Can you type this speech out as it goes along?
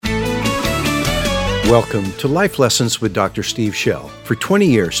Welcome to Life Lessons with Dr. Steve Shell. For 20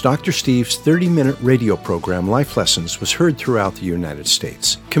 years, Dr. Steve's 30-minute radio program, Life Lessons, was heard throughout the United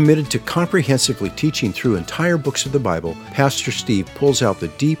States. Committed to comprehensively teaching through entire books of the Bible, Pastor Steve pulls out the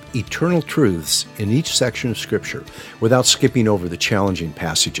deep, eternal truths in each section of Scripture without skipping over the challenging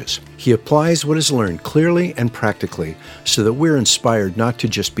passages. He applies what is learned clearly and practically so that we're inspired not to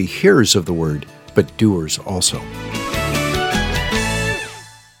just be hearers of the Word, but doers also.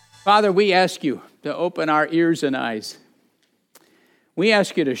 Father, we ask you to open our ears and eyes. We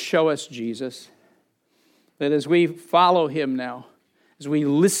ask you to show us Jesus, that as we follow him now, as we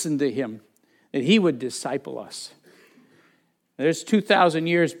listen to him, that he would disciple us. There's 2,000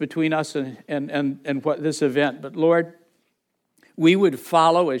 years between us and what this event, but Lord, we would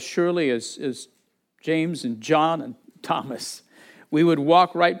follow as surely as James and John and Thomas. We would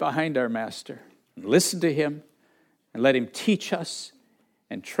walk right behind our Master and listen to him and let him teach us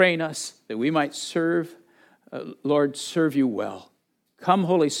and train us that we might serve, Lord, serve you well. Come,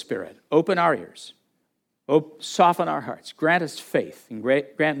 Holy Spirit, open our ears, soften our hearts, grant us faith, and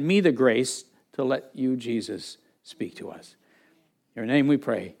grant me the grace to let you, Jesus, speak to us. In your name we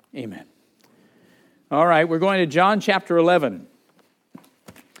pray, amen. All right, we're going to John chapter 11.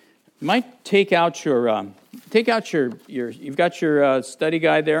 You might take out your you've got your study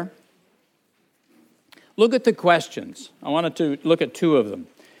guide there. Look at the questions. I wanted to look at two of them.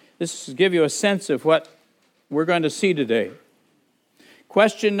 This will give you a sense of what we're going to see today.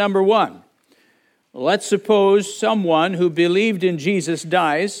 Question number 1. Let's suppose someone who believed in Jesus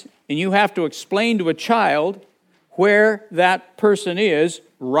dies, and you have to explain to a child where that person is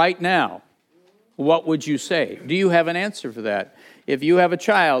right now. What would you say? Do you have an answer for that? If you have a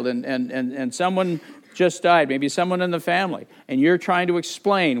child and someone just died, maybe someone in the family, and you're trying to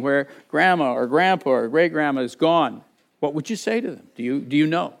explain where grandma or grandpa or great-grandma is gone, what would you say to them? Do you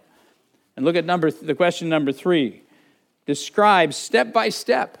know? And look at the question number 3. Describe step by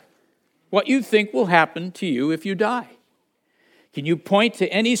step what you think will happen to you if you die. Can you point to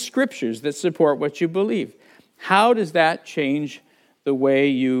any scriptures that support what you believe? How does that change the way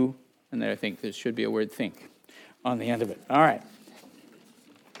you, and I think there should be a word think on the end of it. All right.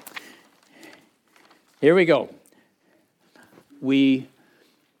 Here we go. We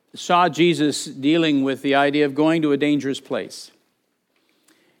saw Jesus dealing with the idea of going to a dangerous place.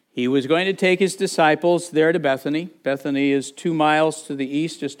 He was going to take his disciples there to Bethany. Bethany is 2 miles to the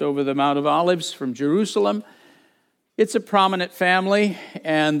east, just over the Mount of Olives from Jerusalem. It's a prominent family,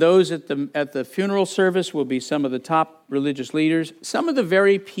 and those at the funeral service will be some of the top religious leaders, some of the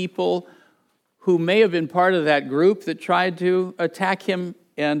very people who may have been part of that group that tried to attack him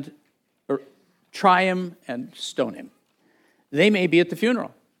and try him and stone him. They may be at the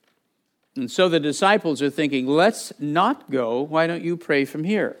funeral. And so the disciples are thinking, let's not go. Why don't you pray from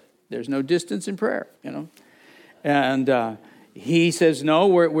here? There's no distance in prayer, And he says, no,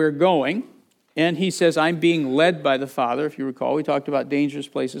 we're going. And he says, I'm being led by the Father. If you recall, we talked about dangerous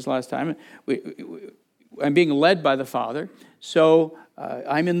places last time. I'm being led by the Father. So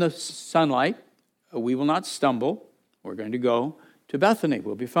I'm in the sunlight. We will not stumble. We're going to go to Bethany.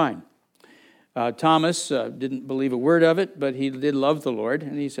 We'll be fine. Thomas didn't believe a word of it, but he did love the Lord,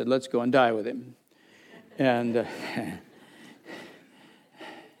 and he said, let's go and die with him. And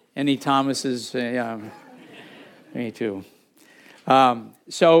any Thomases, me too.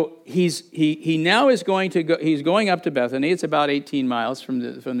 So he now is going to go. He's going up to Bethany. It's about 18 miles from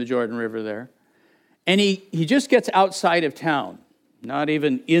the Jordan River there, and he just gets outside of town, not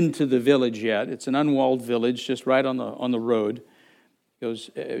even into the village yet. It's an unwalled village, just right on the road.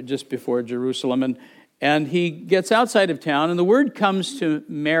 Goes just before Jerusalem, and he gets outside of town, and the word comes to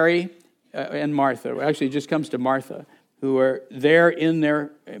Mary and Martha. Actually, it just comes to Martha, who are there in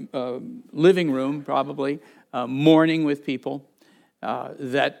their living room, probably, mourning with people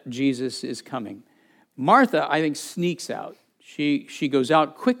that Jesus is coming. Martha, I think, sneaks out. She goes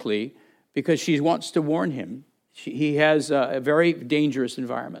out quickly because she wants to warn him. He has a very dangerous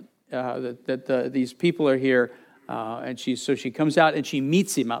environment, these people are here. And she comes out and she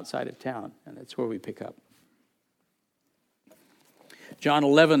meets him outside of town. And that's where we pick up. John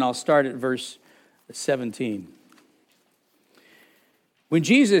 11, I'll start at verse 17. When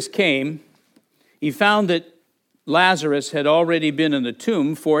Jesus came, he found that Lazarus had already been in the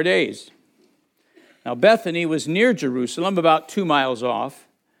tomb 4 days. Now Bethany was near Jerusalem, about 2 miles off.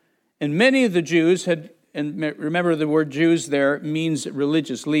 And many of the Jews and remember the word Jews there means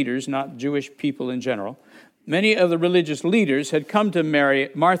religious leaders, not Jewish people in general. Many of the religious leaders had come to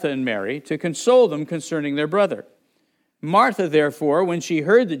Martha and Mary to console them concerning their brother. Martha, therefore, when she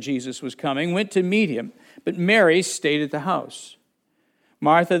heard that Jesus was coming, went to meet him, but Mary stayed at the house.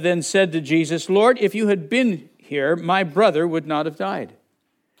 Martha then said to Jesus, Lord, if you had been here, my brother would not have died.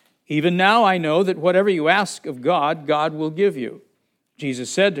 Even now I know that whatever you ask of God, God will give you. Jesus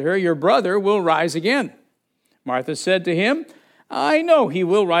said to her, your brother will rise again. Martha said to him, I know he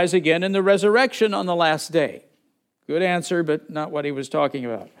will rise again in the resurrection on the last day. Good answer, but not what he was talking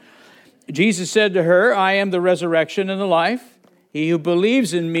about. Jesus said to her, I am the resurrection and the life. He who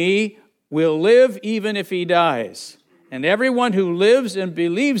believes in me will live even if he dies. And everyone who lives and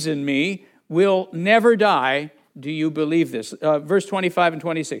believes in me will never die. Do you believe this? Verse 25 and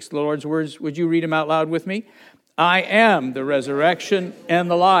 26, the Lord's words, would you read them out loud with me? I am the resurrection and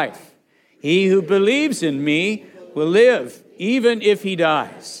the life. He who believes in me will live even if he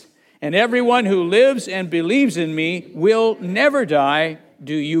dies. And everyone who lives and believes in me will never die.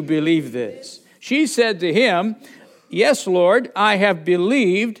 Do you believe this? She said to him, yes, Lord, I have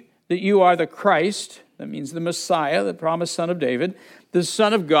believed that you are the Christ, that means the Messiah, the promised son of David, the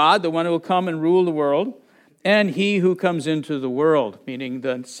Son of God, the one who will come and rule the world, and he who comes into the world, meaning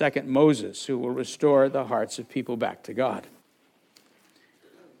the second Moses, who will restore the hearts of people back to God.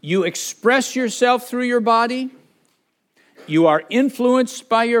 You express yourself through your body. You are influenced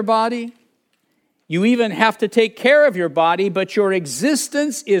by your body. You even have to take care of your body, but your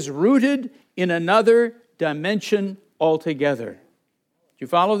existence is rooted in another dimension altogether. Do you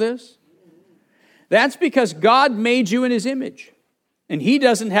follow this? That's because God made you in his image, and he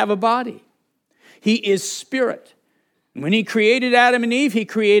doesn't have a body. He is spirit. When he created Adam and Eve, he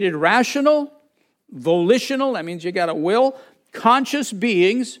created rational, volitional, that means you got a will, conscious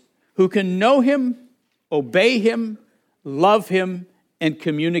beings who can know him, obey him, love him, and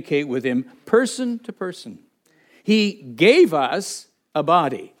communicate with him person to person. He gave us a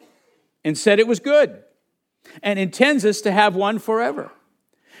body and said it was good and intends us to have one forever.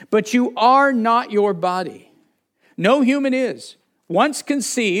 But you are not your body. No human is. Once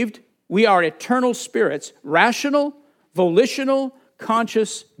conceived, we are eternal spirits, rational, volitional,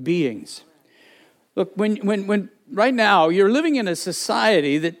 conscious beings. Look, when right now you're living in a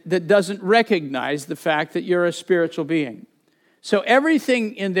society that doesn't recognize the fact that you're a spiritual being. So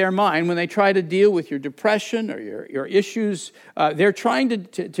everything in their mind, when they try to deal with your depression or your issues, they're trying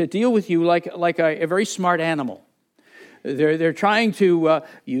to deal with you like a very smart animal. They're trying to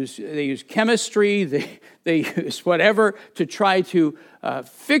use chemistry, they use whatever to try to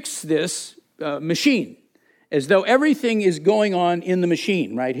fix this machine, as though everything is going on in the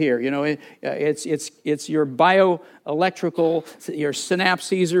machine right here. You know, it's your bioelectrical, your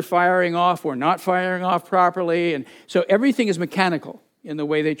synapses are firing off or not firing off properly, and so everything is mechanical in the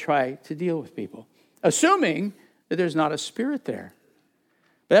way they try to deal with people, assuming that there's not a spirit there.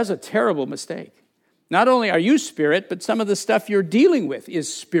 But that's a terrible mistake. Not only are you spirit, but some of the stuff you're dealing with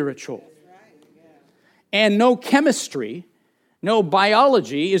is spiritual. And no chemistry, no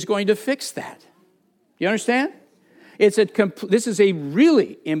biology is going to fix that. Do you understand? This is a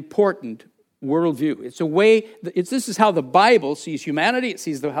really important worldview. It's a way, this is how the Bible sees humanity. It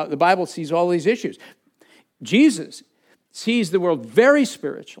sees how the Bible sees all these issues. Jesus sees the world very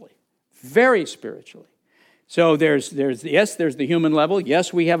spiritually, very spiritually. So there's the human level.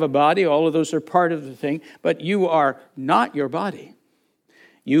 Yes, we have a body. All of those are part of the thing. But you are not your body.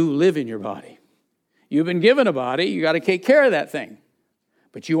 You live in your body. You've been given a body. You got to take care of that thing.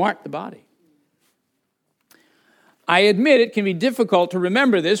 But you aren't the body. I admit it can be difficult to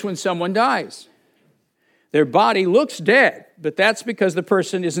remember this when someone dies. Their body looks dead, but that's because the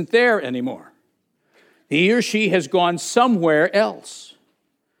person isn't there anymore. He or she has gone somewhere else.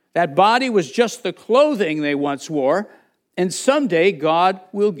 That body was just the clothing they once wore, and someday God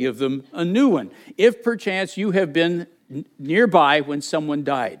will give them a new one, if perchance you have been nearby when someone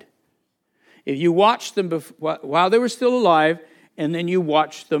died. If you watched them while they were still alive, and then you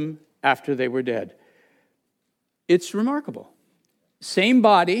watched them after they were dead. It's remarkable. Same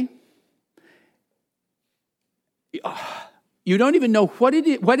body. You don't even know what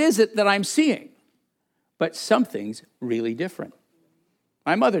is it that I'm seeing, but something's really different.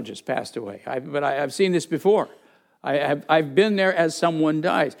 My mother just passed away, but I've seen this before. I've been there as someone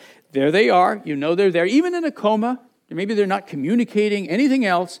dies. There they are. You know they're there. Even in a coma, maybe they're not communicating anything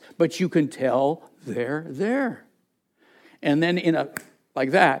else, but you can tell they're there. And then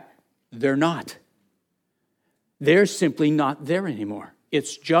like that, they're not. They're simply not there anymore.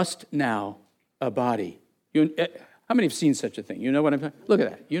 It's just now a body. How many have seen such a thing? You know what I'm talking about? Look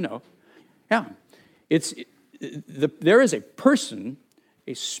at that. You know. Yeah. There is a person,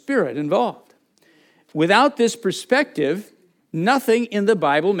 a spirit involved. Without this perspective, nothing in the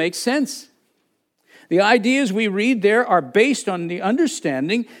Bible makes sense. The ideas we read there are based on the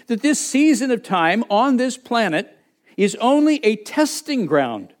understanding that this season of time on this planet is only a testing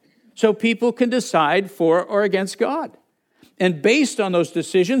ground so people can decide for or against God. And based on those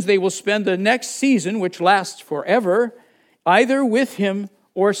decisions, they will spend the next season, which lasts forever, either with him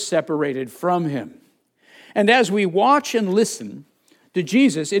or separated from him. And as we watch and listen to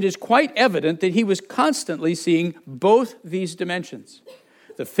Jesus, it is quite evident that he was constantly seeing both these dimensions,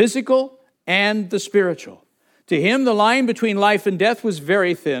 the physical and the spiritual. To him, the line between life and death was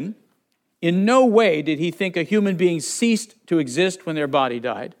very thin. In no way did he think a human being ceased to exist when their body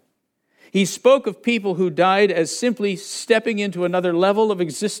died. He spoke of people who died as simply stepping into another level of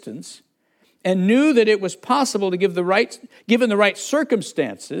existence, and knew that it was possible to given the right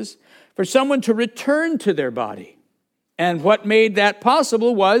circumstances, for someone to return to their body. And what made that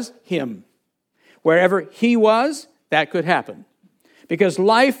possible was him. Wherever he was, that could happen, because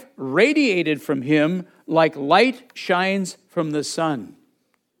life radiated from him like light shines from the sun.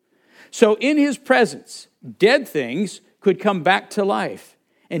 So in his presence, dead things could come back to life,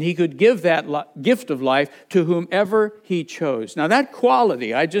 and he could give that gift of life to whomever he chose. Now that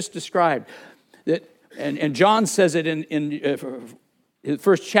quality I just described, and John says it in the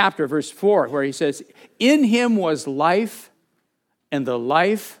first chapter, verse 4, where he says, "In him was life, and the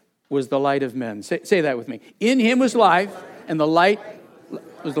life was the light of men." Say that with me. In him was life, and the light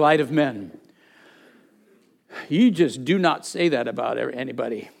was the light of men. You just do not say that about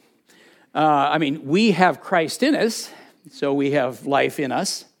anybody. We have Christ in us, so we have life in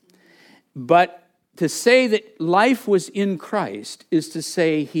us. But to say that life was in Christ is to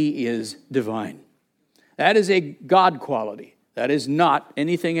say he is divine. That is a God quality. That is not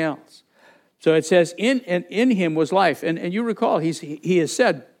anything else. So it says, in him was life. And you recall, he has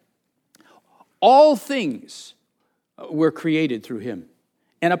said, all things were created through him.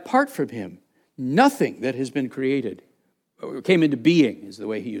 And apart from him, nothing that has been created came into being, is the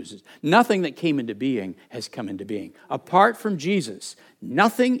way he uses. Nothing that came into being has come into being. Apart from Jesus,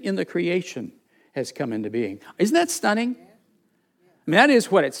 nothing in the creation has come into being. Isn't that stunning? That is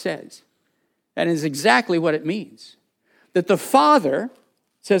what it says. That is exactly what it means. That the Father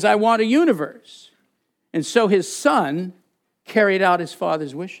says, I want a universe. And so his Son carried out his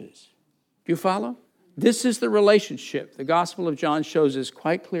Father's wishes. Do you follow? This is the relationship the Gospel of John shows us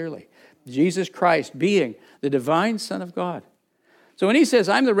quite clearly. Jesus Christ being the divine Son of God. So when he says,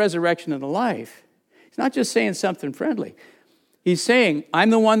 I'm the resurrection and the life, he's not just saying something friendly. He's saying,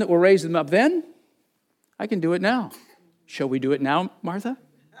 I'm the one that will raise them up then. I can do it now. Shall we do it now, Martha?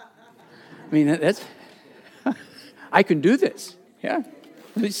 I can do this. Yeah,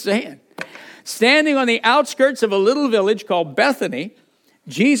 what he's saying. Standing on the outskirts of a little village called Bethany,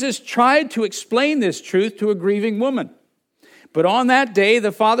 Jesus tried to explain this truth to a grieving woman. But on that day,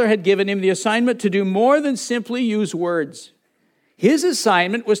 the Father had given him the assignment to do more than simply use words. His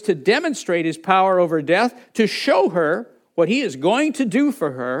assignment was to demonstrate his power over death, to show her what he is going to do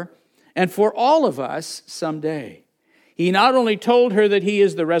for her and for all of us someday. He not only told her that he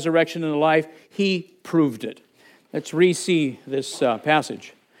is the resurrection and the life, he proved it. Let's re-see this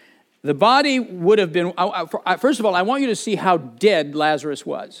passage. The body would have been, first of all, I want you to see how dead Lazarus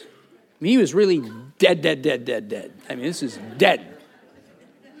was. He was really dead. This is dead.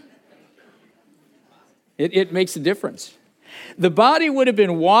 It makes a difference. The body would have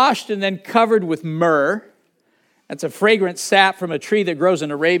been washed and then covered with myrrh. That's a fragrant sap from a tree that grows in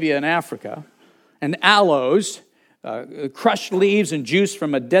Arabia and Africa. And aloes, crushed leaves and juice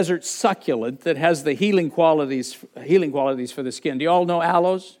from a desert succulent that has the healing qualities for the skin. Do you all know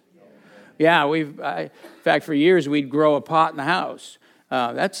aloes? Yeah, in fact, for years we'd grow a pot in the house.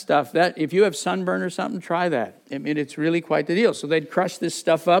 That stuff, that if you have sunburn or something, try that. It's really quite the deal. So they'd crush this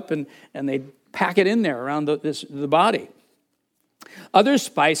stuff up and they'd pack it in there around the body. Other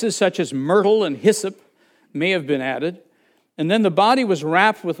spices, such as myrtle and hyssop, may have been added. And then the body was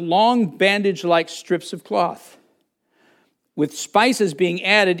wrapped with long bandage-like strips of cloth, with spices being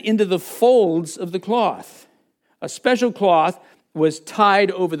added into the folds of the cloth. A special cloth was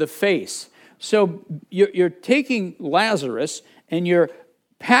tied over the face. So you're taking Lazarus and you're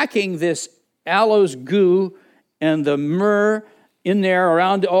packing this aloes goo and the myrrh in there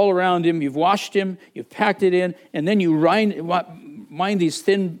all around him. You've washed him, you've packed it in, and then you wind these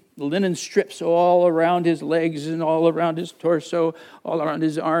thin linen strips all around his legs and all around his torso, all around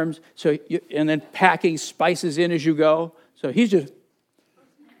his arms. And then packing spices in as you go. So he's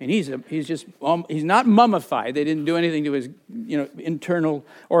not mummified. They didn't do anything to his internal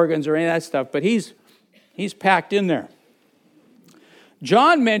organs or any of that stuff, but he's packed in there.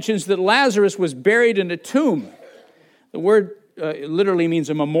 John mentions that Lazarus was buried in a tomb. The word literally means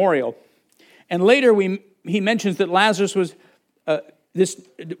a memorial. And later he mentions that Lazarus was,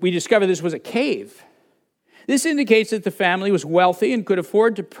 we discover this was a cave. This indicates that the family was wealthy and could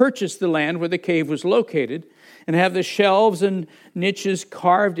afford to purchase the land where the cave was located and have the shelves and niches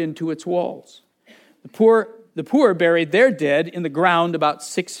carved into its walls. The poor buried their dead in the ground about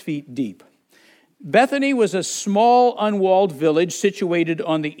 6 feet deep. Bethany was a small, unwalled village situated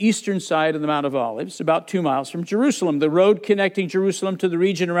on the eastern side of the Mount of Olives, about 2 miles from Jerusalem. The road connecting Jerusalem to the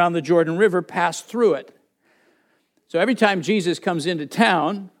region around the Jordan River passed through it. So every time Jesus comes into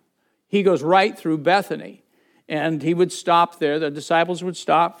town, he goes right through Bethany. And he would stop there. The disciples would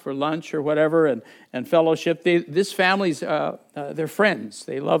stop for lunch or whatever and fellowship. This family's, they're friends.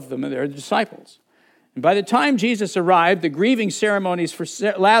 They love them and they're disciples. And by the time Jesus arrived, the grieving ceremonies for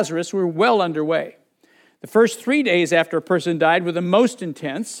Lazarus were well underway. The first 3 days after a person died were the most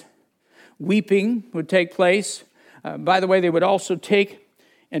intense. Weeping would take place. By the way, they would also take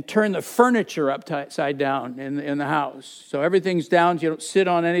and turn the furniture upside down in the house. So everything's down. You don't sit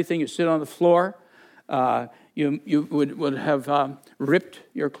on anything. You sit on the floor. You would have ripped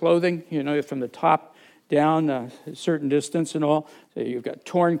your clothing, from the top down a certain distance and all. So you've got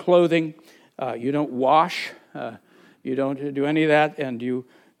torn clothing. You don't wash. You don't do any of that. And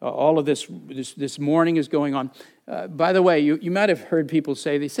all of this mourning is going on. By the way, you might have heard people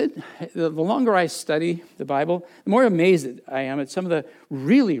say, they said, the longer I study the Bible, the more amazed I am at some of the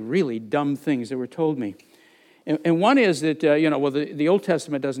really, really dumb things that were told me. And one is that, the Old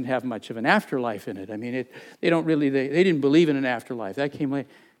Testament doesn't have much of an afterlife in it. I mean, they didn't believe in an afterlife. That came late.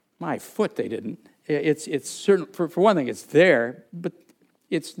 My foot, they didn't. It's certain, for one thing, it's there, but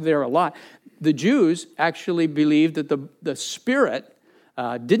it's there a lot. The Jews actually believed that the spirit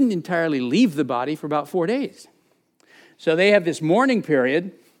didn't entirely leave the body for about 4 days. So they have this mourning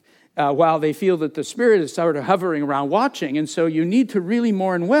period while they feel that the spirit is sort of hovering around watching. And so you need to really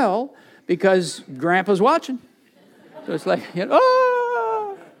mourn well because Grandpa's watching. So it's like, he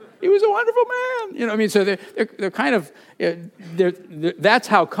was a wonderful man. So they're kind of, that's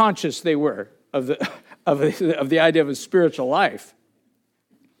how conscious they were of the idea of a spiritual life.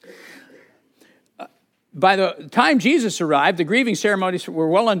 By the time Jesus arrived, the grieving ceremonies were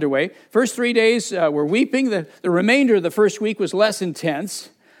well underway. First 3 days were weeping. The remainder of the first week was less intense.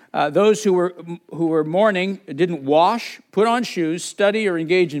 Those who were mourning didn't wash, put on shoes, study, or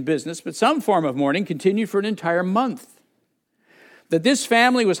engage in business, but some form of mourning continued for an entire month. That this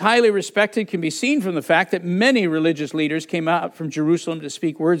family was highly respected can be seen from the fact that many religious leaders came out from Jerusalem to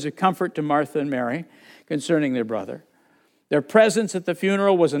speak words of comfort to Martha and Mary concerning their brother. Their presence at the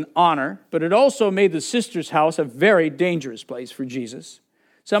funeral was an honor, but it also made the sisters' house a very dangerous place for Jesus.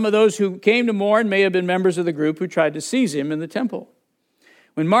 Some of those who came to mourn may have been members of the group who tried to seize him in the temple.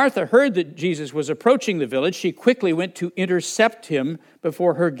 When Martha heard that Jesus was approaching the village, she quickly went to intercept him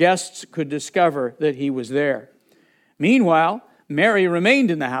before her guests could discover that he was there. Meanwhile, Mary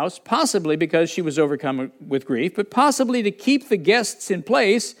remained in the house, possibly because she was overcome with grief, but possibly to keep the guests in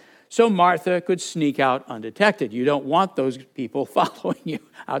place so Martha could sneak out undetected. You don't want those people following you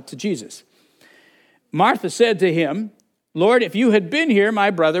out to Jesus. Martha said to him, "Lord, if you had been here,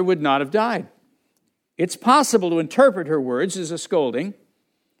 my brother would not have died." It's possible to interpret her words as a scolding,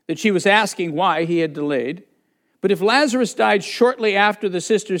 that she was asking why he had delayed. But if Lazarus died shortly after the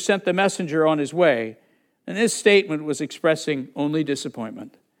sisters sent the messenger on his way, then this statement was expressing only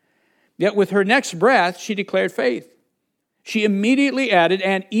disappointment. Yet with her next breath, she declared faith. She immediately added,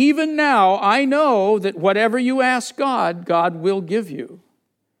 "And even now I know that whatever you ask God, God will give you."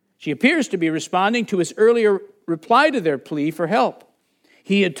 She appears to be responding to his earlier reply to their plea for help.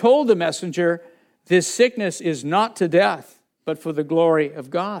 He had told the messenger, "This sickness is not to death, but for the glory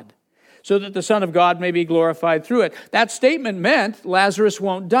of God, so that the Son of God may be glorified through it." That statement meant Lazarus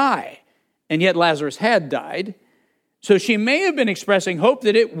won't die, and yet Lazarus had died. So she may have been expressing hope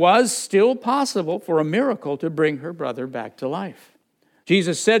that it was still possible for a miracle to bring her brother back to life.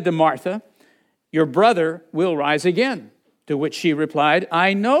 Jesus said to Martha, "Your brother will rise again." To which she replied,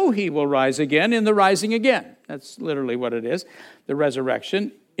 "I know he will rise again in the rising again." That's literally what it is, the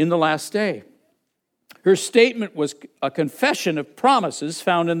resurrection in the last day. Her statement was a confession of promises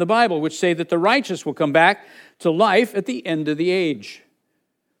found in the Bible, which say that the righteous will come back to life at the end of the age.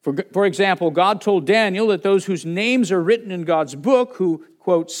 For example, God told Daniel that those whose names are written in God's book, who,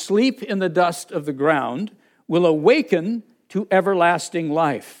 quote, "sleep in the dust of the ground," will awaken to everlasting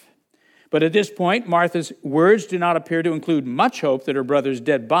life. But at this point, Martha's words do not appear to include much hope that her brother's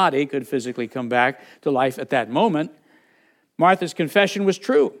dead body could physically come back to life at that moment. Martha's confession was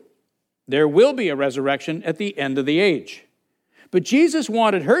true. There will be a resurrection at the end of the age. But Jesus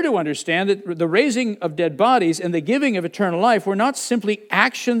wanted her to understand that the raising of dead bodies and the giving of eternal life were not simply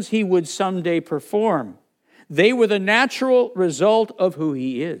actions he would someday perform. They were the natural result of who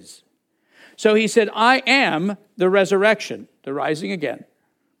he is. So he said, I am the resurrection, the rising again,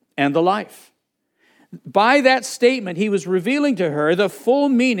 and the life. By that statement, he was revealing to her the full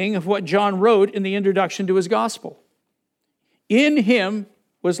meaning of what John wrote in the introduction to his gospel. In him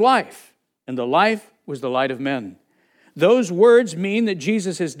was life, and the life was the light of men. Those words mean that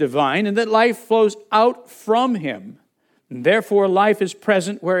Jesus is divine and that life flows out from him. And therefore, life is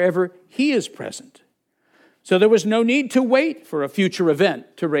present wherever he is present. So there was no need to wait for a future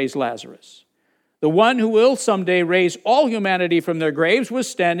event to raise Lazarus. The one who will someday raise all humanity from their graves was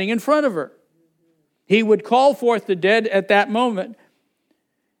standing in front of her. He would call forth the dead at that moment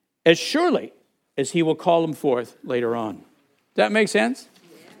as surely as he will call them forth later on. Does that make sense?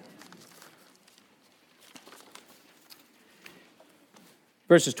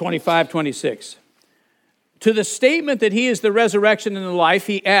 Verses 25, 26. To the statement that he is the resurrection and the life,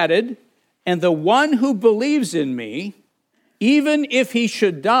 he added, and the one who believes in me, even if he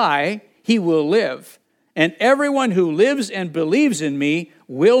should die, he will live. And everyone who lives and believes in me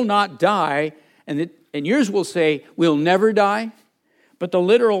will not die. And yours will say, will never die. But the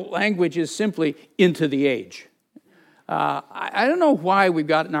literal language is simply into the age. I don't know why we've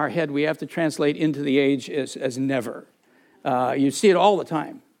got in our head we have to translate into the age as never. You see it all the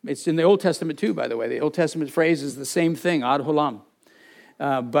time. It's in the Old Testament too, by the way. The Old Testament phrase is the same thing, ad holam.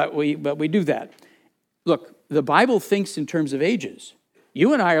 But we do that. Look, the Bible thinks in terms of ages.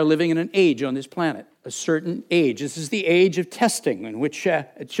 You and I are living in an age on this planet, a certain age. This is the age of testing in which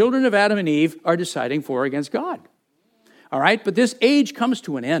children of Adam and Eve are deciding for or against God. All right? But this age comes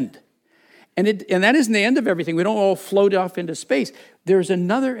to an end. And that isn't the end of everything. We don't all float off into space. There's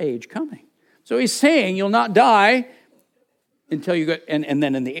another age coming. So he's saying you'll not die until you go, and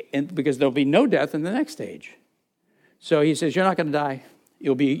then because there'll be no death in the next age. So he says you're not going to die.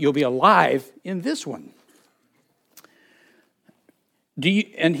 You'll be alive in this one.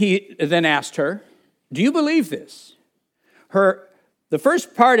 And he then asked her, do you believe this? The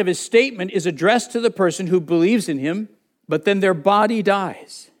first part of his statement is addressed to the person who believes in him, but then their body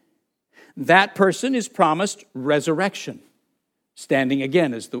dies. That person is promised resurrection. Standing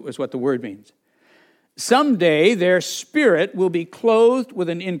again is what the word means. Someday their spirit will be clothed with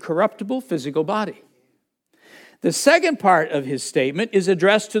an incorruptible physical body. The second part of his statement is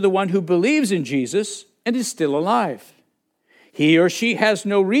addressed to the one who believes in Jesus and is still alive. He or she has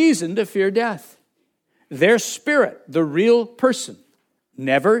no reason to fear death. Their spirit, the real person,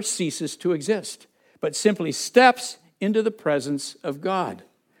 never ceases to exist, but simply steps into the presence of God.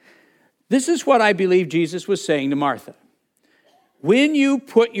 This is what I believe Jesus was saying to Martha. When you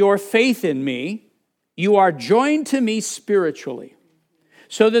put your faith in me, you are joined to me spiritually,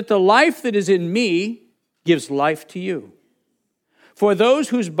 so that the life that is in me gives life to you. For those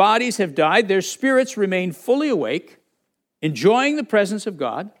whose bodies have died, their spirits remain fully awake, enjoying the presence of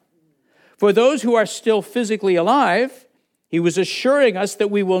God. For those who are still physically alive, he was assuring us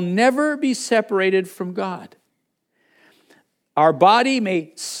that we will never be separated from God. Our body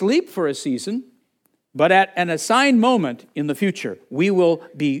may sleep for a season, but at an assigned moment in the future, we will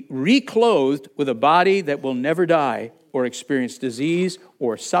be reclothed with a body that will never die or experience disease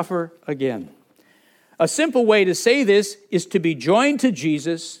or suffer again. A simple way to say this is to be joined to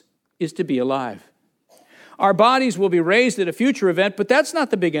Jesus is to be alive. Our bodies will be raised at a future event, but that's not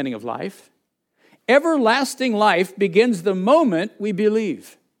the beginning of life. Everlasting life begins the moment we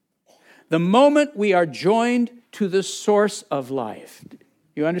believe. The moment we are joined to the source of life.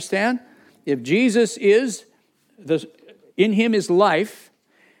 You understand? If Jesus is, in him is life,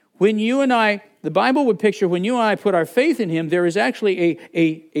 when you and I, the Bible would picture when you and I put our faith in him, there is actually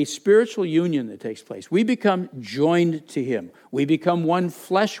a spiritual union that takes place. We become joined to him. We become one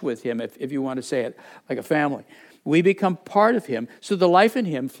flesh with him, if you want to say it like a family. We become part of him, so the life in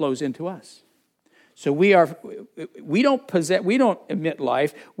him flows into us. So we don't emit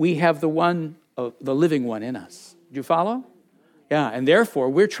life, we have the living one in us. Do you follow? Yeah, and therefore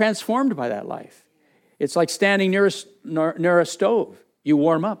we're transformed by that life. It's like standing near a stove. You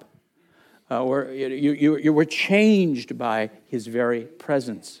warm up. Or you were changed by his very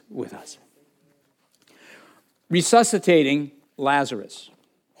presence with us. Resuscitating Lazarus.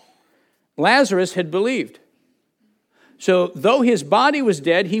 Lazarus had believed. So though his body was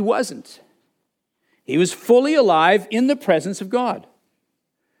dead, he wasn't. He was fully alive in the presence of God.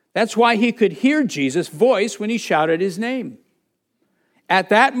 That's why he could hear Jesus' voice when he shouted his name. At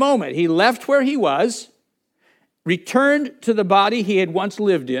that moment, he left where he was, returned to the body he had once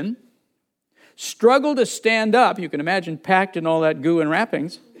lived in, struggled to stand up, you can imagine packed in all that goo and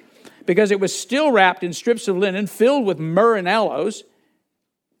wrappings, because it was still wrapped in strips of linen filled with myrrh and aloes.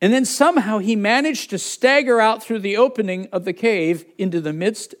 And then somehow he managed to stagger out through the opening of the cave into the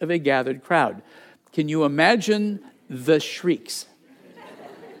midst of a gathered crowd. Can you imagine the shrieks?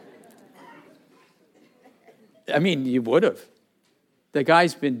 I mean, you would have. The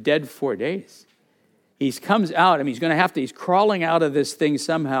guy's been dead 4 days. He comes out. I mean, he's crawling out of this thing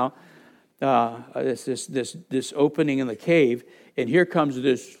somehow, this opening in the cave, and here comes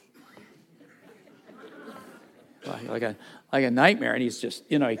this, like a nightmare, and he's just,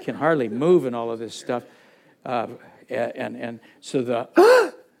 he can hardly move and all of this stuff, and so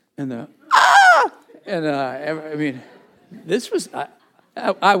the and the I mean, this was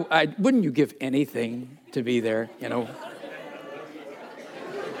I wouldn't you give anything to be there,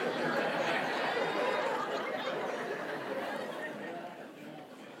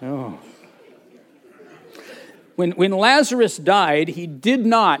 Oh. When Lazarus died, he did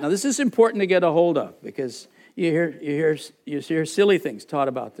not. Now, this is important to get a hold of because you hear silly things taught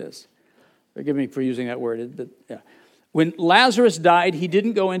about this. Forgive me for using that word. But, yeah. When Lazarus died, he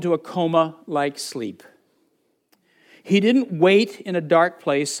didn't go into a coma-like sleep. He didn't wait in a dark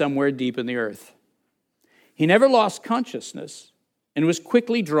place somewhere deep in the earth. He never lost consciousness and was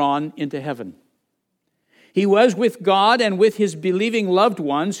quickly drawn into heaven. He was with God and with his believing loved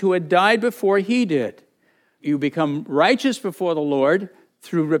ones who had died before he did. You become righteous before the Lord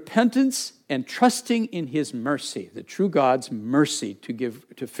through repentance and trusting in his mercy, the true God's mercy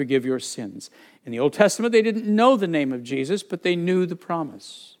to forgive your sins. In the Old Testament, they didn't know the name of Jesus, but they knew the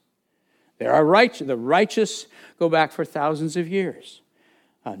promise. They are righteous. The righteous go back for thousands of years.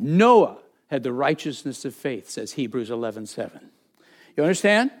 Noah had the righteousness of faith, says Hebrews 11:7. You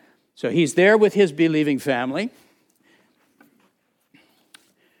understand? So he's there with his believing family.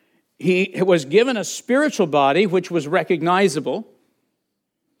 He was given a spiritual body which was recognizable.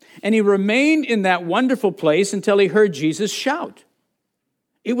 And he remained in that wonderful place until he heard Jesus shout.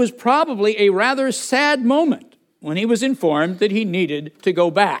 It was probably a rather sad moment when he was informed that he needed to go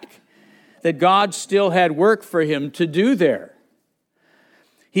back, that God still had work for him to do there.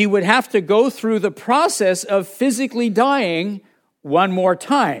 He would have to go through the process of physically dying one more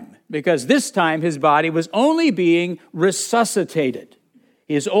time, because this time his body was only being resuscitated.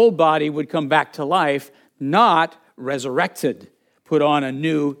 His old body would come back to life, not resurrected, put on a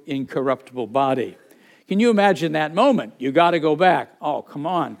new incorruptible body. Can you imagine that moment? You got to go back. Oh, come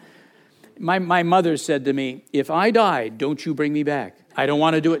on. My mother said to me, if I die, don't you bring me back. I don't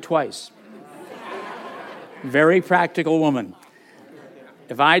want to do it twice. Very practical woman.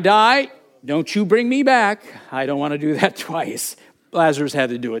 If I die, don't you bring me back. I don't want to do that twice. Lazarus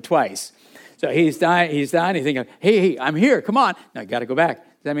had to do it twice. So he's dying. He's thinking, hey, I'm here. Come on. Now I got to go back.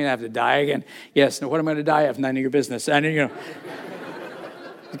 Does that mean I have to die again? Yes. Now what am I going to die of? None of your business. You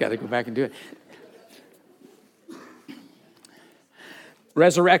got to go back and do it.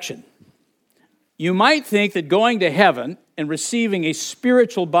 Resurrection. You might think that going to heaven and receiving a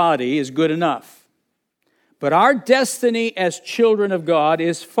spiritual body is good enough. But our destiny as children of God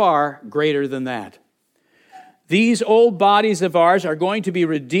is far greater than that. These old bodies of ours are going to be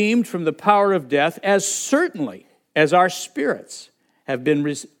redeemed from the power of death as certainly as our spirits have been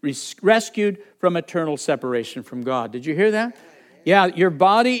rescued from eternal separation from God. Did you hear that? Yeah, your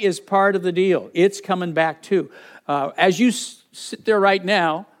body is part of the deal. It's coming back too. As you sit there right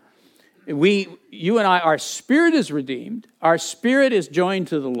now, you and I, our spirit is redeemed. Our spirit is joined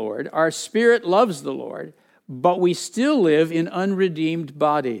to the Lord. Our spirit loves the Lord. But we still live in unredeemed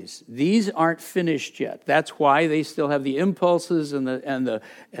bodies. These aren't finished yet. That's why they still have the impulses and the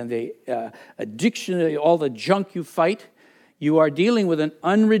addiction, all the junk you fight. You are dealing with an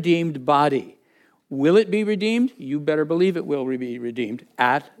unredeemed body. Will it be redeemed? You better believe it will be redeemed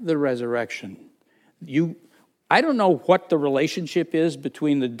at the resurrection. I don't know what the relationship is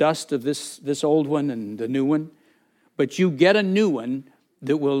between the dust of this old one and the new one, but you get a new one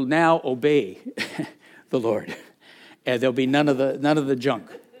that will now obey the Lord. And there'll be none of the junk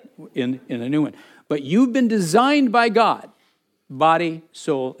in a new one. But you've been designed by God, body,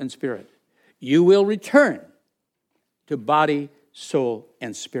 soul, and spirit. You will return to body, soul,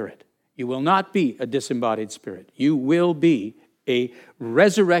 and spirit. You will not be a disembodied spirit. You will be a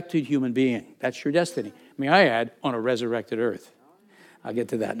resurrected human being. That's your destiny. May I add, on a resurrected earth. I'll get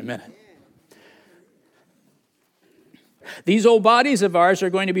to that in a minute. These old bodies of ours are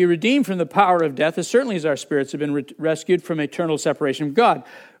going to be redeemed from the power of death, as certainly as our spirits have been rescued from eternal separation from God.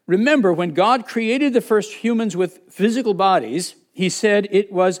 Remember, when God created the first humans with physical bodies, he said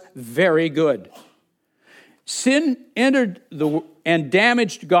it was very good. Sin entered and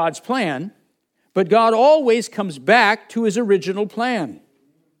damaged God's plan, but God always comes back to his original plan.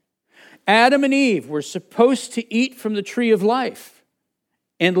 Adam and Eve were supposed to eat from the tree of life,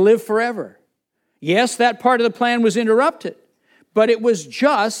 and live forever. Yes, that part of the plan was interrupted, but it was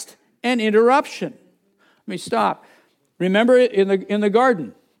just an interruption. Let me stop. Remember in the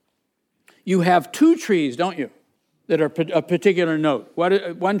garden, you have two trees, don't you, that are of particular note.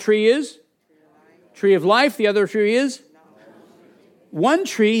 One tree is? Tree of life. The other tree is? One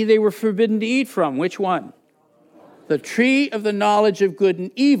tree they were forbidden to eat from. Which one? The tree of the knowledge of good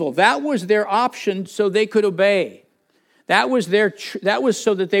and evil. That was their option so they could obey. That was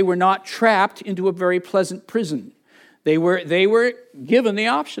so that they were not trapped into a very pleasant prison. They were given the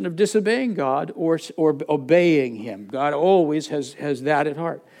option of disobeying God or obeying Him. God always has that at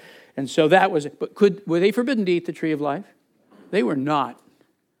heart. And so that was it. But were they forbidden to eat the tree of life? They were not.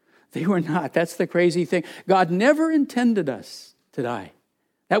 They were not. That's the crazy thing. God never intended us to die.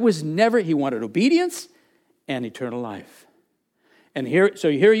 That was never. He wanted obedience and eternal life. And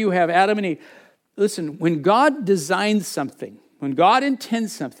here you have Adam and Eve. Listen, when God designs something, when God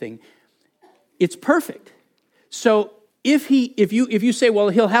intends something, it's perfect. So if you say, well,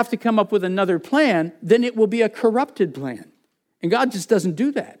 He'll have to come up with another plan, then it will be a corrupted plan. And God just doesn't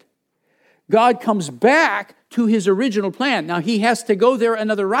do that. God comes back to His original plan. Now, He has to go there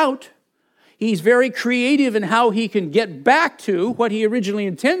another route. He's very creative in how He can get back to what He originally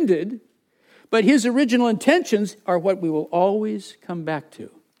intended, but His original intentions are what we will always come back to.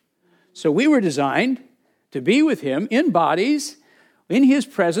 So we were designed to be with Him in bodies, in His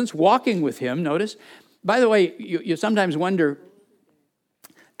presence, walking with Him. Notice, by the way, you sometimes wonder,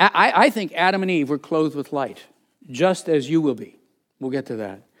 I think Adam and Eve were clothed with light, just as you will be. We'll get to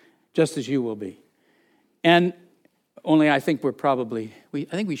that. Just as you will be. And only I think I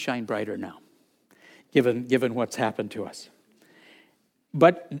think we shine brighter now, given what's happened to us.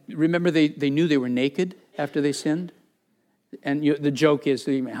 But remember, they knew they were naked after they sinned? And the joke is,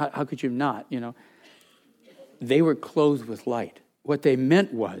 how could you not, They were clothed with light. What they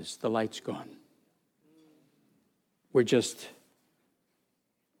meant was, the light's gone. We're just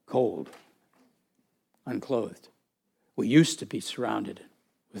cold, unclothed. We used to be surrounded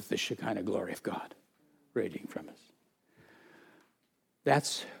with the Shekinah glory of God radiating from us.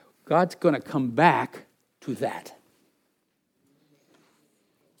 God's going to come back to that.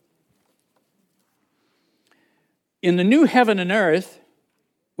 In the new heaven and earth,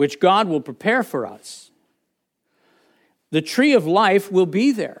 which God will prepare for us, the tree of life will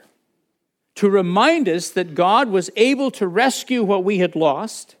be there to remind us that God was able to rescue what we had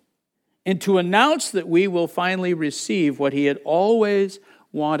lost and to announce that we will finally receive what He had always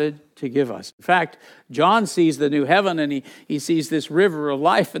wanted to give us. In fact, John sees the new heaven and he sees this river of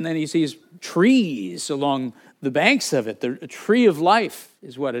life, and then he sees trees along the banks of it. The tree of life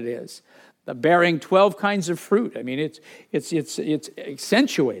is what it is. Bearing 12 kinds of fruit. I mean, it's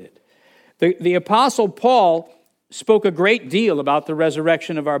accentuated. The Apostle Paul spoke a great deal about the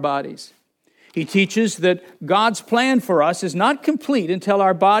resurrection of our bodies. He teaches that God's plan for us is not complete until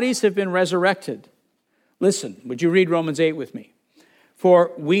our bodies have been resurrected. Listen, would you read Romans 8 with me?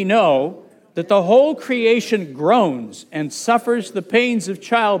 For we know that the whole creation groans and suffers the pains of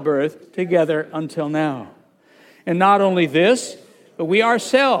childbirth together until now. And not only this, but we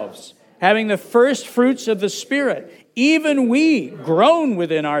ourselves, having the first fruits of the Spirit, even we groan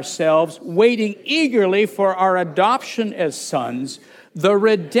within ourselves, waiting eagerly for our adoption as sons, the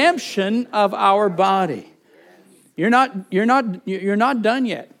redemption of our body. You're not done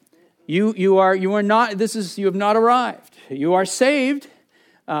yet. You are not. You have not arrived. You are saved,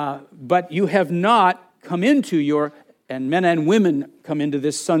 but you have not come into and men and women come into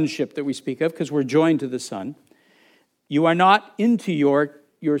this sonship that we speak of, because we're joined to the Son. You are not into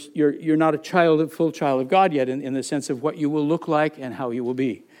you're not a full child of God yet in the sense of what you will look like and how you will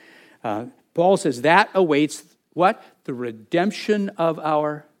be. Paul says that awaits what? The redemption of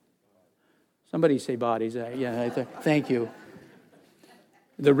our, somebody say bodies. Thank you.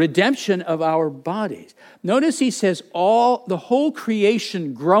 The redemption of our bodies. Notice he says the whole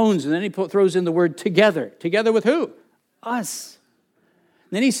creation groans, and then he throws in the word together. Together with who? Us.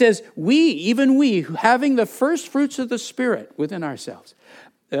 And then he says, even we, having the first fruits of the Spirit within ourselves,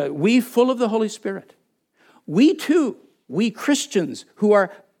 we full of the Holy Spirit. We too, we Christians who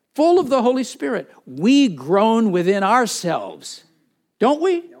are full of the Holy Spirit, we groan within ourselves. Don't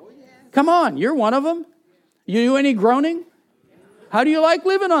we? Come on, you're one of them. You do any groaning? How do you like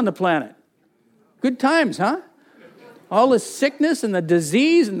living on the planet? Good times, huh? All the sickness and the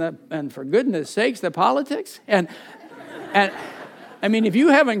disease and for goodness sakes, the politics. And I mean, if you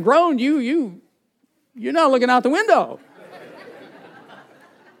haven't groaned, you're not looking out the window.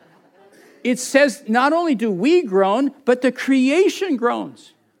 It says not only do we groan, but the creation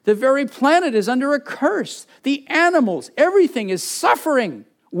groans. The very planet is under a curse. The animals, everything is suffering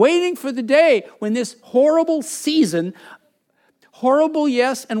waiting for the day when this horrible season, horrible,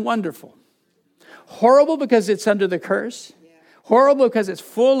 yes, and wonderful. Horrible because it's under the curse. Horrible because it's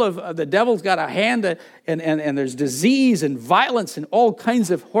full of, the devil's got a hand, and there's disease and violence and all kinds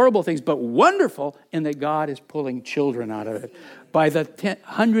of horrible things, but wonderful in that God is pulling children out of it by the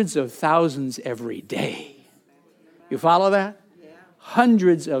hundreds of thousands every day. You follow that?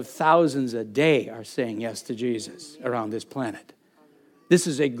 Hundreds of thousands a day are saying yes to Jesus around this planet. This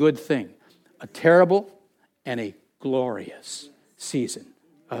is a good thing. A terrible and a glorious season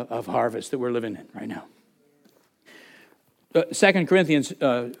of harvest that we're living in right now. 2 Corinthians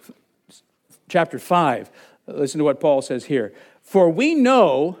chapter 5, listen to what Paul says here. For we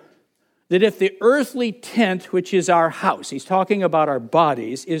know that if the earthly tent, which is our house, he's talking about our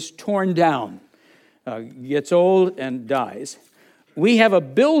bodies, is torn down, gets old and dies, we have a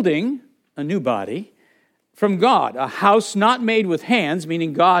building, a new body, from God, a house not made with hands,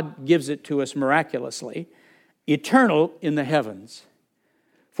 meaning God gives it to us miraculously, eternal in the heavens.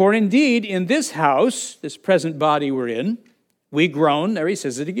 For indeed, in this house, this present body we're in, we groan, there he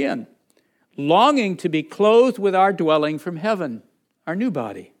says it again, longing to be clothed with our dwelling from heaven, our new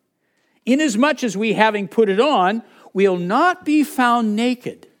body. Inasmuch as we, having put it on, will not be found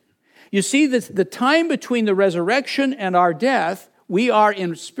naked. You see, the time between the resurrection and our death, we are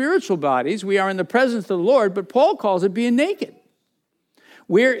in spiritual bodies, we are in the presence of the Lord, but Paul calls it being naked.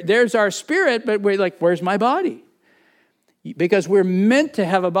 There's our spirit, but we're like, where's my body? Because we're meant to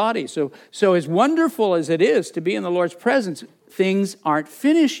have a body. So as wonderful as it is to be in the Lord's presence, things aren't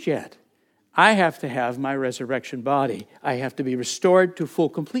finished yet. I have to have my resurrection body. I have to be restored to full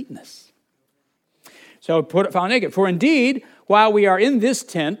completeness. So found naked. For indeed, while we are in this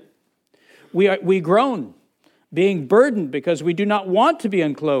tent, we groan, being burdened because we do not want to be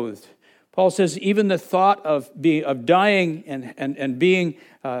unclothed. Paul says even the thought of dying and being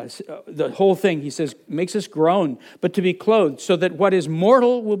the whole thing, he says, makes us groan, but to be clothed so that what is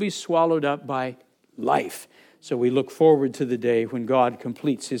mortal will be swallowed up by life. So we look forward to the day when God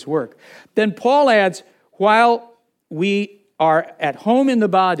completes his work. Then Paul adds, while we are at home in the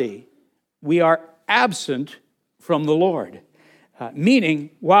body, we are absent from the Lord.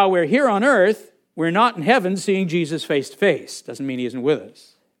 Meaning, while we're here on earth, we're not in heaven seeing Jesus face to face. Doesn't mean he isn't with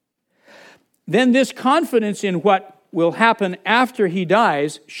us. Then this confidence in what will happen after he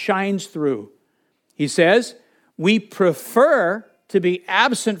dies shines through. He says, we prefer to be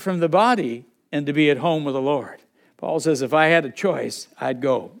absent from the body and to be at home with the Lord. Paul says, if I had a choice, I'd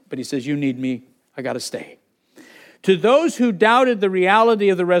go. But he says, you need me, I got to stay. To those who doubted the reality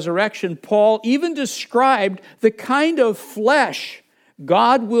of the resurrection, Paul even described the kind of flesh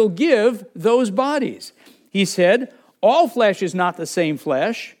God will give those bodies. He said, all flesh is not the same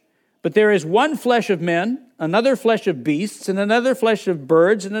flesh, but there is one flesh of men, another flesh of beasts, and another flesh of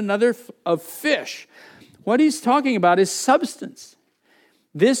birds, and another of fish. What he's talking about is substance.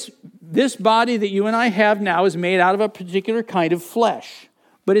 This body that you and I have now is made out of a particular kind of flesh,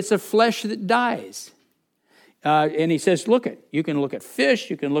 but it's a flesh that dies. And he says, you can look at fish,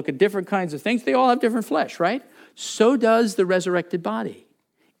 you can look at different kinds of things. They all have different flesh, right? So does the resurrected body.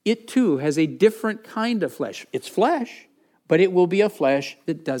 It too has a different kind of flesh. It's flesh, but it will be a flesh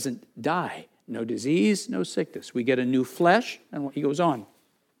that doesn't die. No disease, no sickness. We get a new flesh, and he goes on.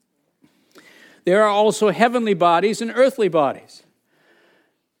 There are also heavenly bodies and earthly bodies.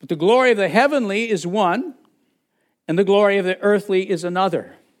 But the glory of the heavenly is one, and the glory of the earthly is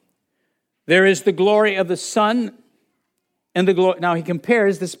another. There is the glory of the sun, and the glory. Now he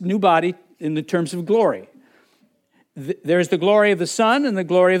compares this new body in the terms of glory. There's the glory of the sun and the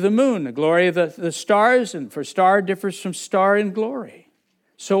glory of the moon, the glory of the stars, and for star differs from star in glory.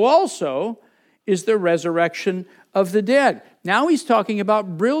 So also is the resurrection of the dead. Now he's talking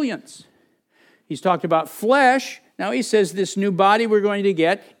about brilliance. He's talked about flesh. Now he says this new body we're going to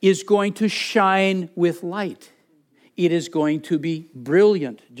get is going to shine with light. It is going to be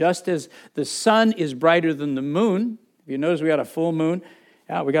brilliant. Just as the sun is brighter than the moon. If you notice we got a full moon.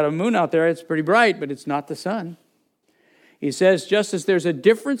 Yeah, we got a moon out there. It's pretty bright, but it's not the sun. He says just as there's a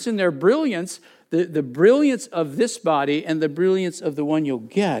difference in their brilliance, the brilliance of this body and the brilliance of the one you'll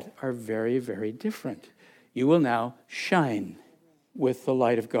get are very, very different. You will now shine with the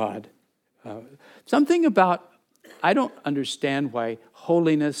light of God. Something about, I don't understand why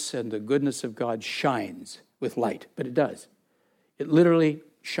holiness and the goodness of God shines with light, but it does. It literally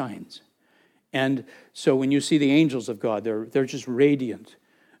shines. And so when you see the angels of God, they're just radiant.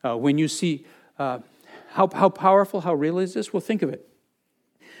 When you see how powerful, how real is this? Well, think of it.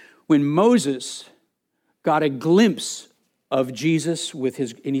 When Moses got a glimpse of Jesus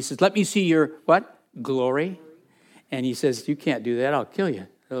and he says, let me see your, what? Glory. And he says, you can't do that, I'll kill you.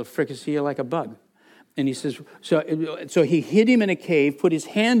 It'll fricassee you like a bug. And he says, so he hid him in a cave, put his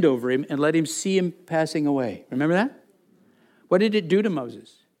hand over him, and let him see him passing away. Remember that? What did it do to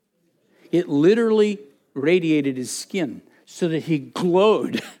Moses? It literally radiated his skin so that he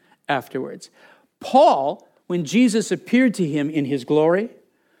glowed afterwards. Paul, when Jesus appeared to him in his glory,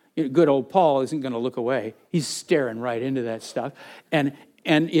 good old Paul isn't going to look away. He's staring right into that stuff. And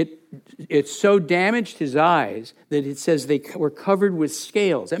it so damaged his eyes that it says they were covered with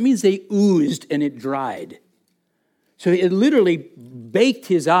scales. That means they oozed and it dried. So it literally baked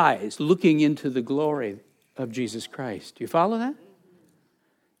his eyes looking into the glory of Jesus Christ. Do you follow that?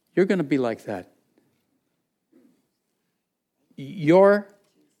 You're going to be like that.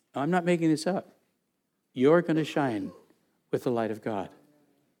 I'm not making this up. You're going to shine with the light of God.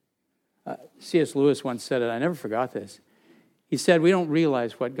 C.S. Lewis once said it. I never forgot this. He said, we don't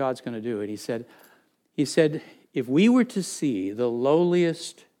realize what God's going to do. And he said, if we were to see the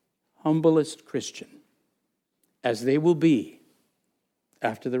lowliest, humblest Christian as they will be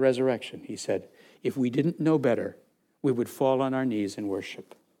after the resurrection, he said, if we didn't know better, we would fall on our knees and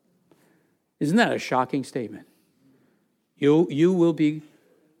worship. Isn't that a shocking statement? We will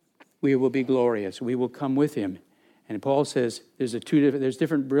be glorious. We will come with him. And Paul says there's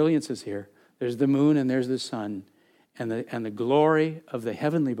different brilliances here. There's the moon and there's the sun. And the glory of the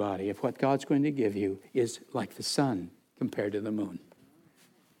heavenly body of what God's going to give you is like the sun compared to the moon.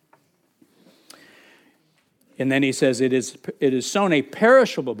 And then he says it is sown a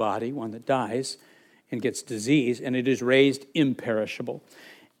perishable body, one that dies and gets disease, and it is raised imperishable.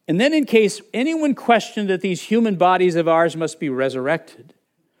 And then in case anyone questioned that these human bodies of ours must be resurrected,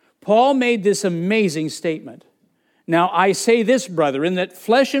 Paul made this amazing statement. Now I say this, brethren, that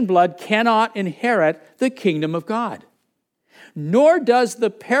flesh and blood cannot inherit the kingdom of God, nor does the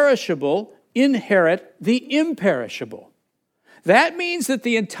perishable inherit the imperishable. That means that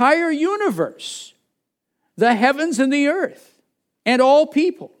the entire universe, the heavens and the earth, and all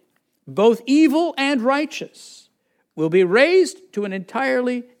people, both evil and righteous, will be raised to an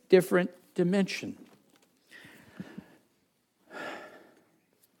entirely different dimension.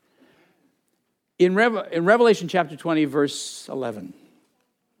 In Revelation chapter 20, verse 11,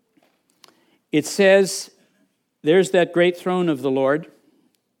 it says, there's that great throne of the Lord.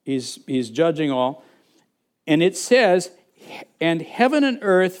 He's judging all. And it says, and heaven and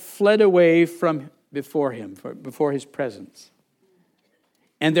earth fled away from before him, before his presence.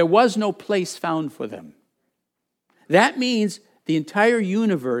 And there was no place found for them. That means the entire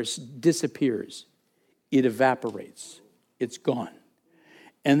universe disappears. It evaporates. It's gone.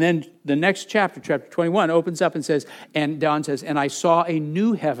 And then the next chapter 21, opens up and says, and Don says, and I saw a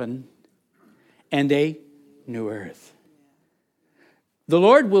new heaven and a new earth. The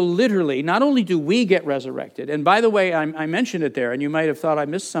Lord will literally, not only do we get resurrected, and by the way, I mentioned it there, and you might have thought I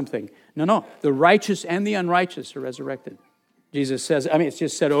missed something. No, the righteous and the unrighteous are resurrected. Jesus says, it's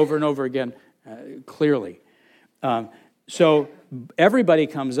just said over and over again, clearly. So everybody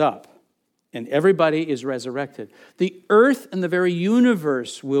comes up. And everybody is resurrected. The earth and the very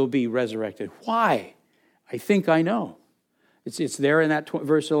universe will be resurrected. Why? I think I know. It's there in that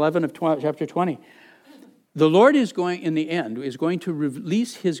verse 11 of chapter 20. The Lord is going, in the end, is going to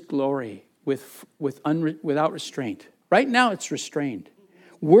release his glory without restraint. Right now it's restrained.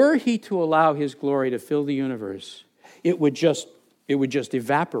 Were he to allow his glory to fill the universe, it would just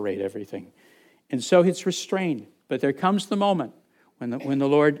evaporate everything. And so it's restrained. But there comes the moment when the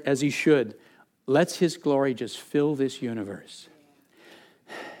Lord, as he should, lets his glory just fill this universe.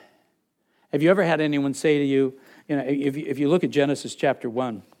 Have you ever had anyone say to you, if you look at Genesis chapter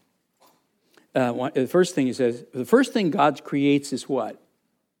 1, the first thing he says, the first thing God creates is what?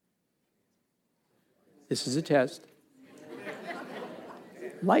 This is a test.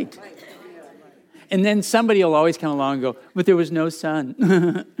 Light. And then somebody will always come along and go, but there was no sun.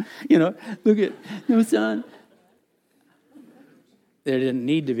 Look at, no sun. There didn't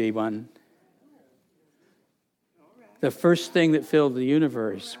need to be one. The first thing that filled the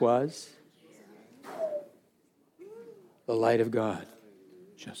universe was the light of God.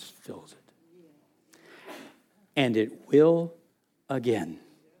 Just fills it. And it will again.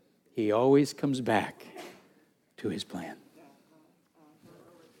 He always comes back to his plan.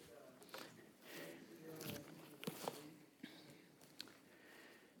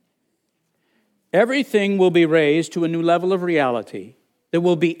 Everything will be raised to a new level of reality that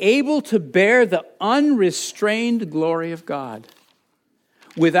will be able to bear the unrestrained glory of God.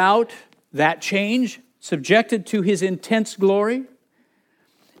 Without that change, subjected to his intense glory,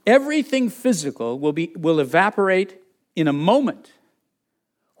 everything physical will evaporate in a moment.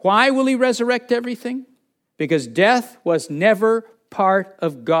 Why will he resurrect everything? Because death was never part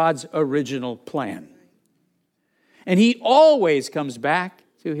of God's original plan. And he always comes back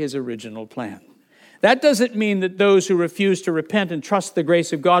to his original plan. That doesn't mean that those who refuse to repent and trust the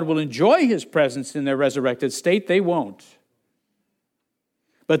grace of God will enjoy his presence in their resurrected state. They won't.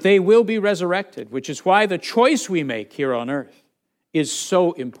 But they will be resurrected, which is why the choice we make here on earth is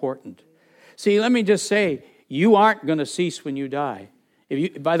so important. See, let me just say, you aren't going to cease when you die.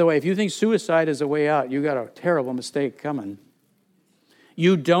 By the way, if you think suicide is a way out, you got a terrible mistake coming.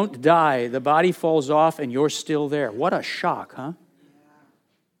 You don't die. The body falls off and you're still there. What a shock, huh?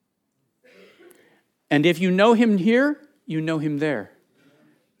 And if you know him here, you know him there.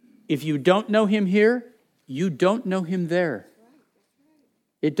 If you don't know him here, you don't know him there.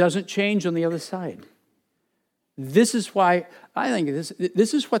 It doesn't change on the other side. This is why I think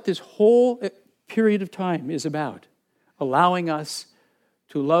this is what this whole period of time is about. Allowing us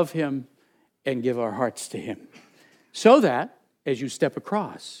to love him and give our hearts to him. So that, as you step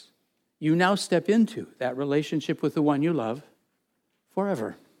across, you now step into that relationship with the one you love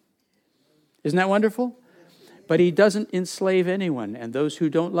forever. Isn't that wonderful? But he doesn't enslave anyone, and those who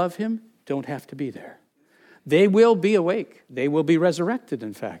don't love him don't have to be there. They will be awake. They will be resurrected,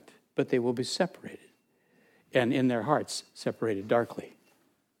 in fact, but they will be separated, and in their hearts, separated darkly.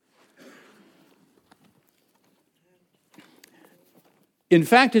 In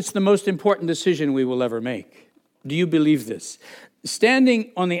fact, it's the most important decision we will ever make. Do you believe this?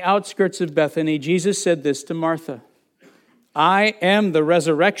 Standing on the outskirts of Bethany, Jesus said this to Martha: I am the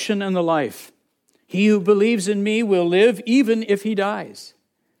resurrection and the life. He who believes in me will live even if he dies.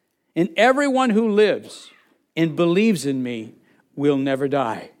 And everyone who lives and believes in me will never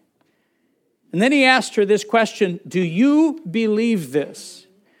die. And then he asked her this question: do you believe this?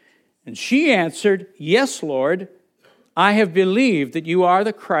 And she answered, yes, Lord. I have believed that you are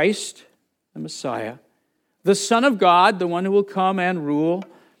the Christ, the Messiah, the Son of God, the one who will come and rule,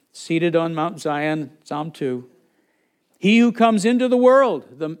 seated on Mount Zion, Psalm 2. He who comes into the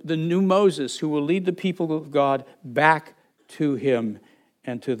world, the new Moses, who will lead the people of God back to him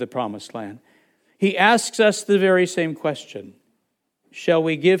and to the promised land. He asks us the very same question. Shall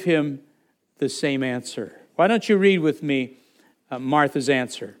we give him the same answer? Why don't you read with me Martha's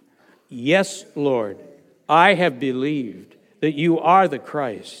answer? Yes, Lord, I have believed that you are the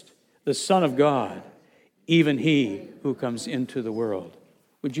Christ, the Son of God, even he who comes into the world.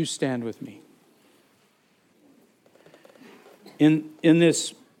 Would you stand with me? In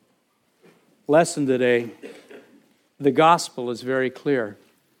this lesson today, the gospel is very clear.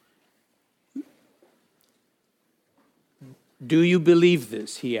 Do you believe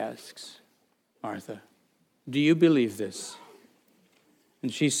this? He asks Martha. Do you believe this?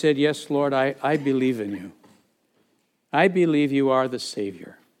 And she said, yes, Lord, I believe in you. I believe you are the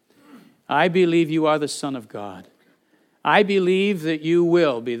Savior. I believe you are the Son of God. I believe that you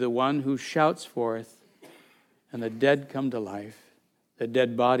will be the one who shouts forth, and the dead come to life. The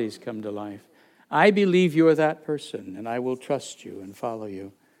dead bodies come to life. I believe you're that person, and I will trust you and follow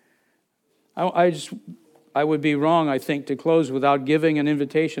you. I would be wrong, I think, to close without giving an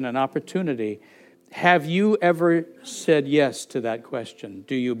invitation, an opportunity. Have you ever said yes to that question?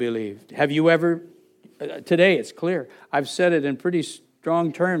 Do you believe? Have you ever? Today it's clear. I've said it in pretty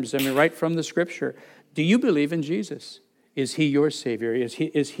strong terms. I mean, right from the Scripture. Do you believe in Jesus? Is he your Savior? Is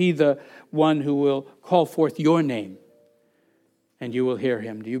he the one who will call forth your name and you will hear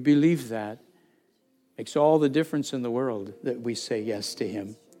him? Do you believe that? Makes all the difference in the world that we say yes to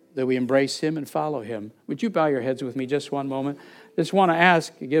him, that we embrace him and follow him. Would you bow your heads with me just one moment? Just want to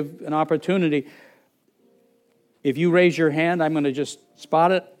ask, give an opportunity. If you raise your hand, I'm going to just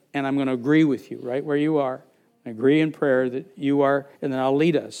spot it and I'm going to agree with you right where you are. Agree in prayer that you are, and then I'll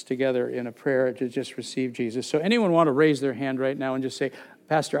lead us together in a prayer to just receive Jesus. So anyone want to raise their hand right now and just say,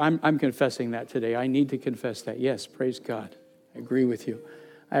 Pastor, I'm confessing that today. I need to confess that. Yes, praise God. I agree with you.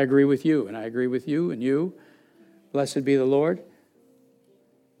 I agree with you, and I agree with you and you. Blessed be the Lord.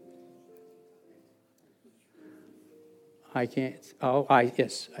 Yes,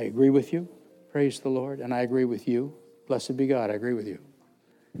 I agree with you. Praise the Lord, and I agree with you. Blessed be God, I agree with you.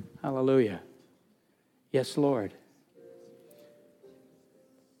 Hallelujah. Yes, Lord.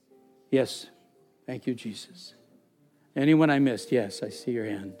 Yes. Thank you, Jesus. Anyone I missed? Yes, I see your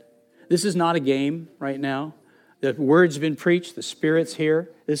hand. This is not a game right now. The word's been preached. The Spirit's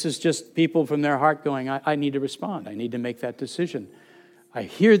here. This is just people from their heart going, I need to respond. I need to make that decision. I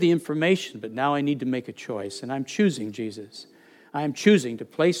hear the information, but now I need to make a choice. And I'm choosing Jesus. I am choosing to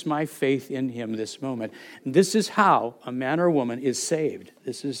place my faith in him this moment. And this is how a man or a woman is saved.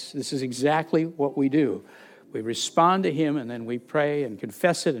 This is exactly what we do. We respond to him, and then we pray and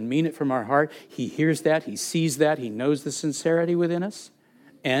confess it and mean it from our heart. He hears that. He sees that. He knows the sincerity within us.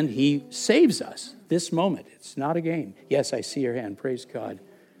 And he saves us this moment. It's not a game. Yes, I see your hand. Praise God.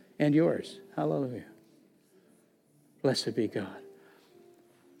 And yours. Hallelujah. Blessed be God.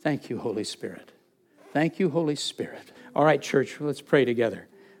 Thank you, Holy Spirit. Thank you, Holy Spirit. All right, church, let's pray together.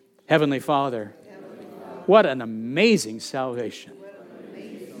 Heavenly Father, what an amazing salvation.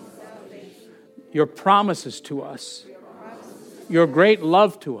 Your promises to us, your great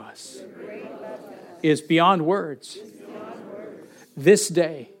love to us is beyond words. This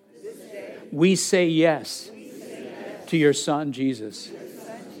day, we say yes to your Son, Jesus.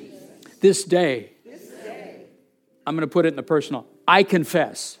 This day, I'm going to put it in the personal. I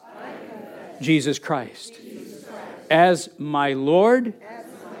confess Jesus Christ as my Lord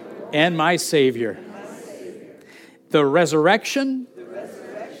and my Savior. The resurrection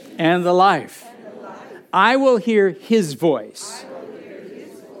and the life. I will hear his voice.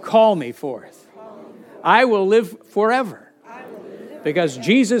 Call me forth. I will live forever because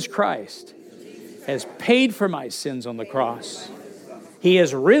Jesus Christ has paid for my sins on the cross. He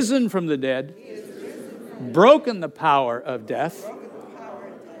has risen from the dead, broken the power of death,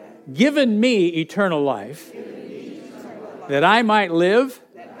 given me eternal life, that I might live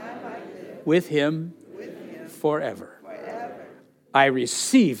with him forever. I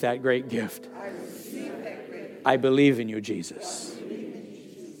receive that great gift. I believe in you, Jesus.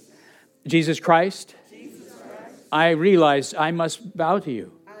 Jesus Christ, I realize I must bow to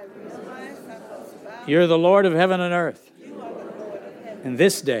you. You're the Lord of heaven and earth. And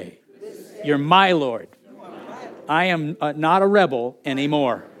this day, you're my Lord. I am not a rebel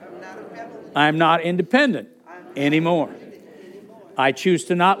anymore. I'm not independent anymore. I choose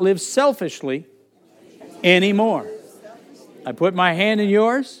to not live selfishly anymore. I put my hand in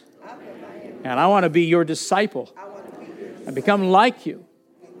yours, and I want to be your disciple. I become like you,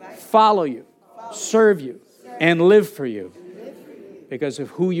 follow you, serve you, and live for you because of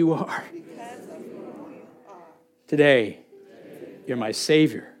who you are. Today, you're my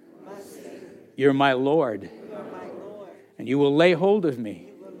Savior. You're my Lord. And you will lay hold of me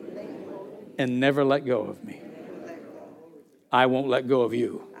and never let go of me. I won't let go of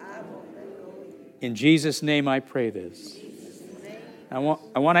you. In Jesus' name I pray this. I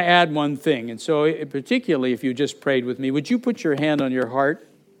want to add one thing. And so particularly if you just prayed with me, would you put your hand on your heart?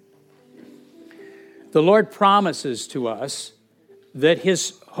 The Lord promises to us that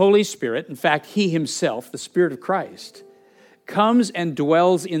his Holy Spirit, in fact, he himself, the Spirit of Christ, comes and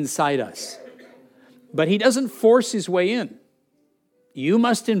dwells inside us. But he doesn't force his way in. You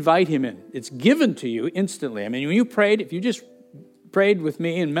must invite him in. It's given to you instantly. I mean, when you prayed, if you just prayed with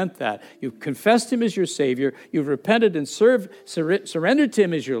me and meant that, you've confessed him as your Savior, you've repented and surrendered to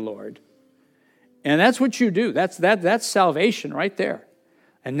him as your Lord, and that's what you do. That's salvation right there.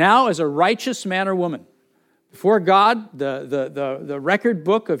 And now, as a righteous man or woman, before God, the record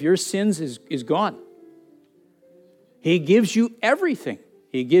book of your sins is gone. He gives you everything.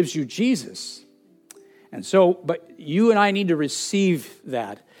 He gives you Jesus. And so, but you and I need to receive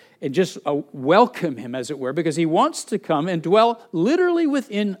that and just welcome him, as it were, because he wants to come and dwell literally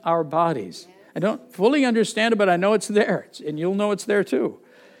within our bodies. I don't fully understand it, but I know it's there, and you'll know it's there too.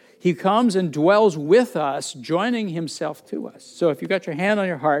 He comes and dwells with us, joining himself to us. So if you've got your hand on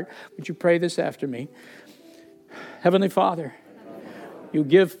your heart, would you pray this after me? Heavenly Father, you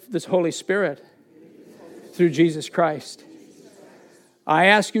give this Holy Spirit through Jesus Christ. I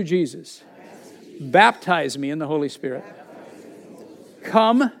ask you, Jesus, baptize me in the Holy Spirit.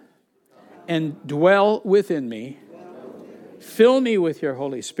 Come and dwell within me. Fill me with your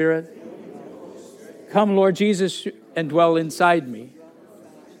Holy Spirit. Come, Lord Jesus, and dwell inside me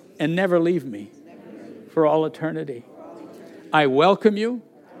and never leave me for all eternity. I welcome you.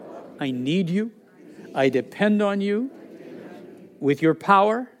 I need you. I depend on you with your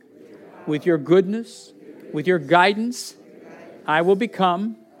power, with your goodness, with your guidance. I will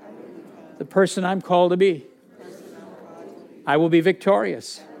become the person I'm called to be. I will be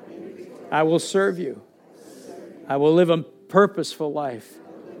victorious. I will serve you. I will live a purposeful life,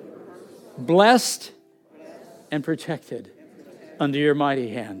 blessed and protected under your mighty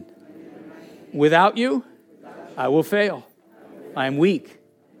hand. Without you, I will fail. I am weak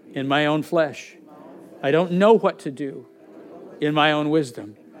in my own flesh. I don't know what to do in my own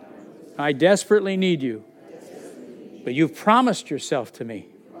wisdom. I desperately need you. But you've promised yourself to me.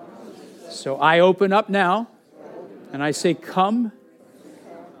 So I open up now and I say, come,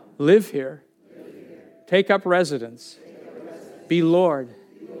 live here, take up residence, be Lord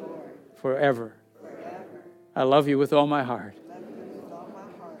forever. I love you with all my heart.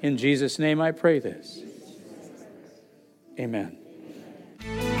 In Jesus' name I pray this. Amen.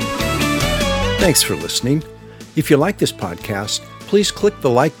 Thanks for listening. If you like this podcast, please click the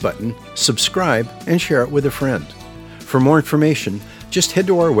like button, subscribe, and share it with a friend. For more information, just head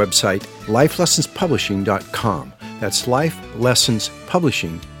to our website, lifelessonspublishing.com. That's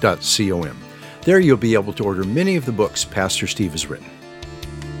lifelessonspublishing.com. There you'll be able to order many of the books Pastor Steve has written.